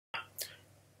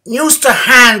used to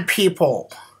hand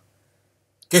people.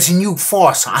 There's a new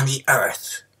force on the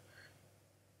earth.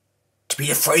 To be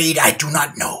afraid, I do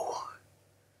not know.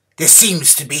 There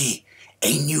seems to be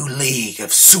a new league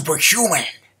of superhuman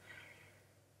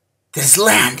that has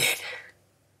landed.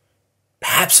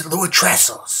 Perhaps at Louis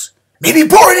Trestles. Maybe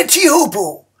born at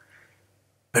Tihubu.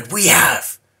 But we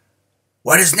have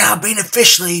what is now being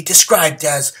officially described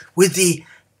as with the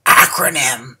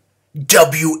acronym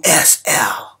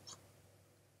WSL.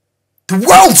 The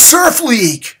World Surf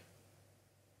League.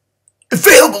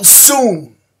 Available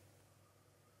soon.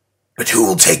 But who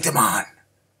will take them on?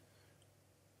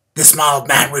 This mild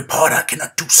man reporter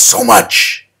cannot do so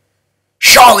much.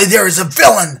 Surely there is a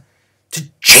villain to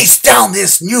chase down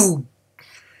this new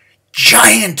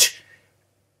giant.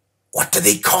 What do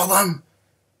they call them?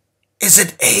 Is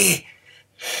it a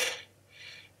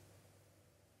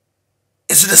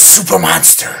super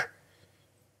monster?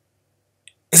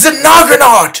 Is it an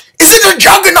Argonaut? Is it a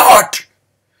Juggernaut?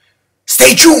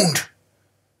 Stay tuned.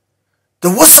 The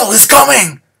whistle is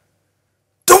coming.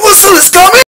 The whistle is coming.